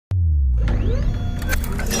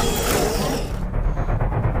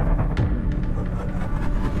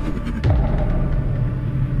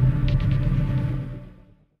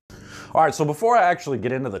All right, so before I actually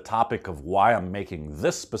get into the topic of why I'm making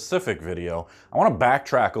this specific video, I want to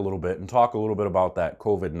backtrack a little bit and talk a little bit about that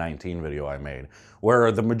COVID-19 video I made,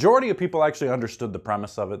 where the majority of people actually understood the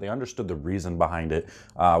premise of it. They understood the reason behind it,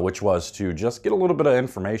 which was to just get a little bit of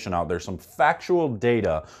information out there, some factual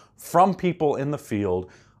data from people in the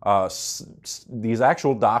field, these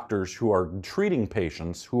actual doctors who are treating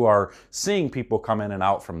patients, who are seeing people come in and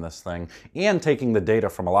out from this thing, and taking the data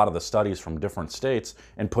from a lot of the studies from different states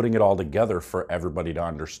and putting it all together for everybody to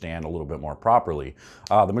understand a little bit more properly.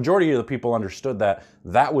 The majority of the people understood that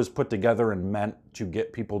that was put together and meant to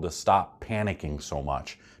get people to stop panicking so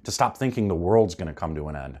much, to stop thinking the world's going to come to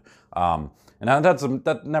an end. And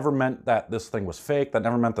that never meant that this thing was fake. That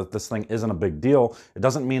never meant that this thing isn't a big deal. It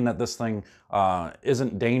doesn't mean that this thing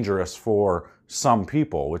isn't dangerous for some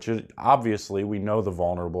people, which is obviously, we know the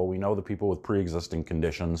vulnerable, we know the people with pre-existing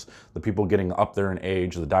conditions, the people getting up there in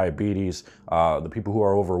age, the diabetes, the people who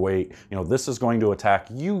are overweight. You know, this is going to attack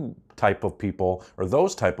you type of people, or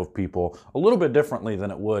those type of people, a little bit differently than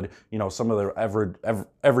it would, you know, some of the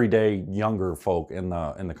everyday younger folk in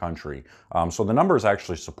the country. So the numbers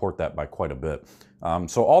actually support that by quite a bit.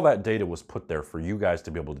 So all that data was put there for you guys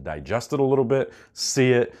to be able to digest it a little bit,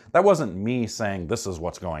 see it. That wasn't me saying this is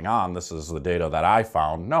what's going on, this is the data that I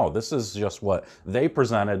found. No, this is just what they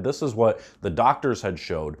presented. This is what the doctors had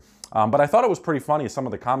showed. But I thought it was pretty funny, some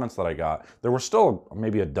of the comments that I got. There were still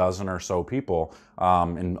maybe a dozen or so people,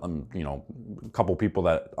 and you know, a couple people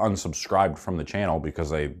that unsubscribed from the channel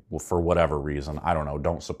because they, well, for whatever reason, I don't know,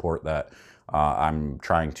 don't support that. I'm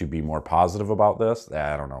trying to be more positive about this.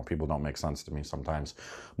 I don't know, people don't make sense to me sometimes.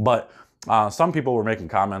 But some people were making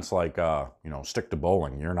comments like, you know, stick to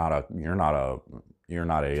bowling. You're not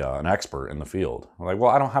an expert in the field. I'm like,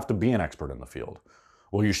 well, I don't have to be an expert in the field.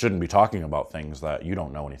 Well, you shouldn't be talking about things that you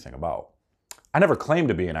don't know anything about. I never claimed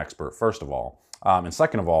to be an expert, first of all. And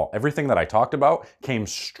second of all, everything that I talked about came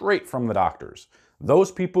straight from the doctors.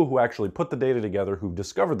 Those people who actually put the data together, who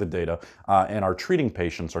discovered the data, and are treating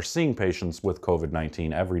patients, are seeing patients with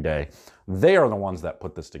COVID-19 every day, they are the ones that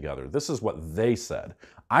put this together. This is what they said.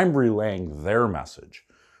 I'm relaying their message.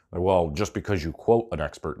 Well, just because you quote an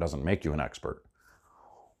expert doesn't make you an expert.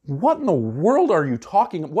 What in the world are you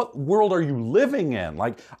talking? What world are you living in?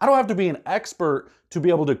 Like, I don't have to be an expert to be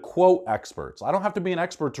able to quote experts. I don't have to be an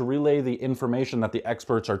expert to relay the information that the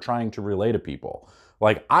experts are trying to relay to people.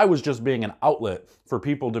 Like, I was just being an outlet for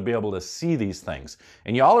people to be able to see these things.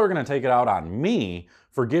 And y'all are going to take it out on me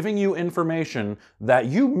for giving you information that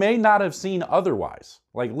you may not have seen otherwise.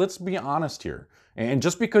 Like, let's be honest here. And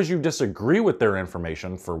just because you disagree with their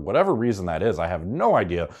information, for whatever reason that is, I have no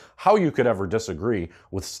idea how you could ever disagree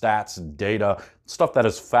with stats, data, stuff that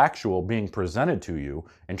is factual being presented to you,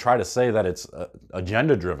 and try to say that it's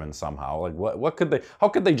agenda-driven somehow. Like, how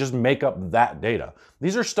could they just make up that data?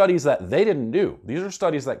 These are studies that they didn't do. These are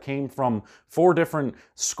studies that came from 4 different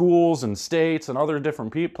schools and states and other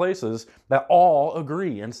different places that all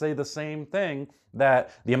agree and say the same thing,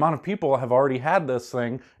 that the amount of people have already had this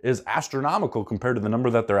thing is astronomical compared to the number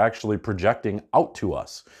that they're actually projecting out to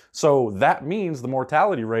us. So that means the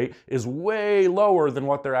mortality rate is way lower than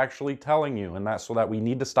what they're actually telling you, and that's so that we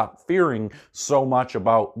need to stop fearing so much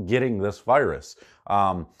about getting this virus.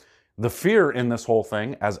 The fear in this whole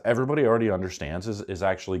thing, as everybody already understands, is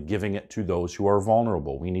actually giving it to those who are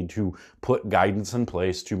vulnerable. We need to put guidance in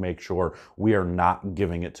place to make sure we are not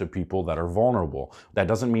giving it to people that are vulnerable. That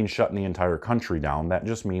doesn't mean shutting the entire country down. That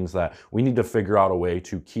just means that we need to figure out a way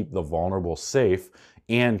to keep the vulnerable safe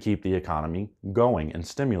and keep the economy going and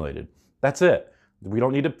stimulated. That's it. We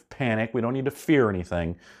don't need to panic. We don't need to fear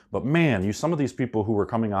anything. But man, some of these people who were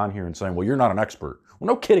coming on here and saying, well, you're not an expert. Well,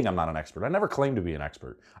 no kidding, I'm not an expert. I never claimed to be an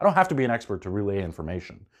expert. I don't have to be an expert to relay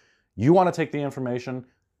information. You want to take the information,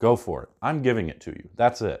 go for it. I'm giving it to you.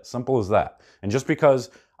 That's it. Simple as that. And just because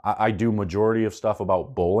I do majority of stuff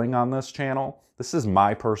about bowling on this channel, this is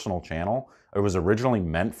my personal channel. It was originally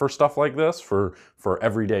meant for stuff like this, for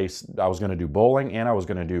every day. I was going to do bowling, and I was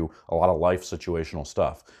going to do a lot of life situational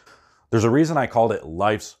stuff. There's a reason I called it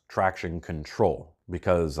Life's Traction Control,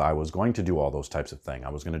 because I was going to do all those types of things. I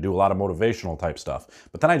was going to do a lot of motivational type stuff.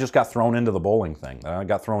 But then I just got thrown into the bowling thing. I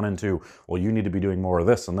got thrown into, well, you need to be doing more of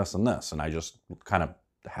this and this and this. And I just kind of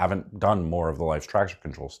haven't done more of the Life's Traction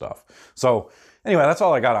Control stuff. So anyway, that's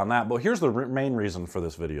all I got on that. But here's the main reason for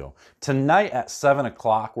this video. Tonight at 7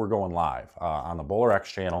 o'clock, we're going live on the BowlerX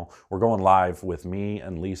channel. We're going live with me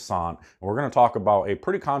and Lee Sant. And we're going to talk about a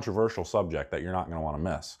pretty controversial subject that you're not going to want to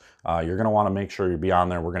miss. You're going to want to make sure you be on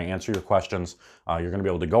there. We're going to answer your questions. You're going to be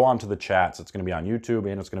able to go onto the chats. It's going to be on YouTube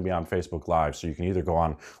and it's going to be on Facebook Live. So you can either go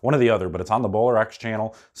on one or the other, but it's on the BowlerX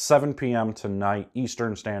channel, 7 p.m. tonight,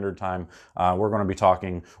 Eastern Standard Time. We're going to be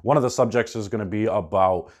talking, one of the subjects is going to be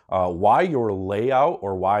about why your layout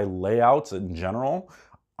or why layouts in general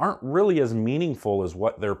aren't really as meaningful as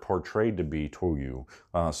what they're portrayed to be to you.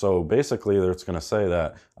 So basically, it's going to say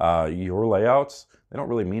that your layouts, they don't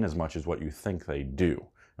really mean as much as what you think they do.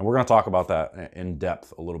 And we're going to talk about that in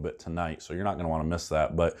depth a little bit tonight, so you're not going to want to miss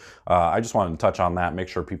that. But I just wanted to touch on that, make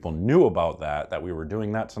sure people knew about that we were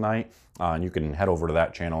doing that tonight. And you can head over to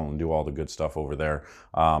that channel and do all the good stuff over there.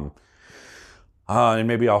 And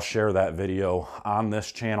maybe I'll share that video on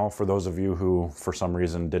this channel for those of you who, for some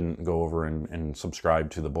reason, didn't go over and subscribe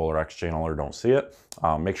to the BowlerX channel or don't see it.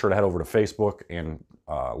 Make sure to head over to Facebook and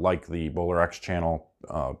like the BowlerX channel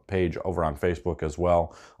page over on Facebook as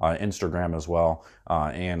well, Instagram as well.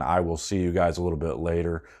 And I will see you guys a little bit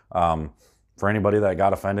later. For anybody that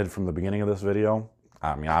got offended from the beginning of this video,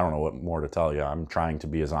 I mean, I don't know what more to tell you. I'm trying to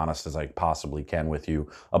be as honest as I possibly can with you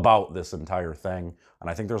about this entire thing. And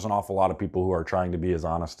I think there's an awful lot of people who are trying to be as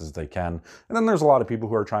honest as they can. And then there's a lot of people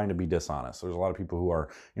who are trying to be dishonest. There's a lot of people who are,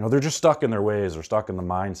 you know, they're just stuck in their ways. They're stuck in the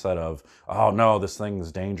mindset of, oh no, this thing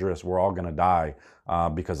is dangerous. We're all going to die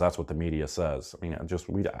because that's what the media says. I mean,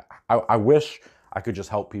 I wish I could just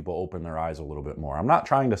help people open their eyes a little bit more. I'm not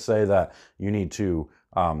trying to say that you need to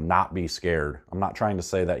not be scared. I'm not trying to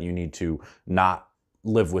say that you need to not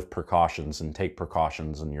live with precautions and take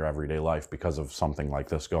precautions in your everyday life because of something like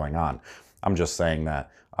this going on. I'm just saying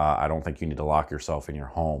that I don't think you need to lock yourself in your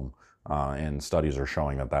home, and studies are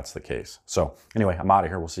showing that that's the case. So anyway, I'm out of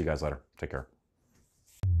here. We'll see you guys later. Take care.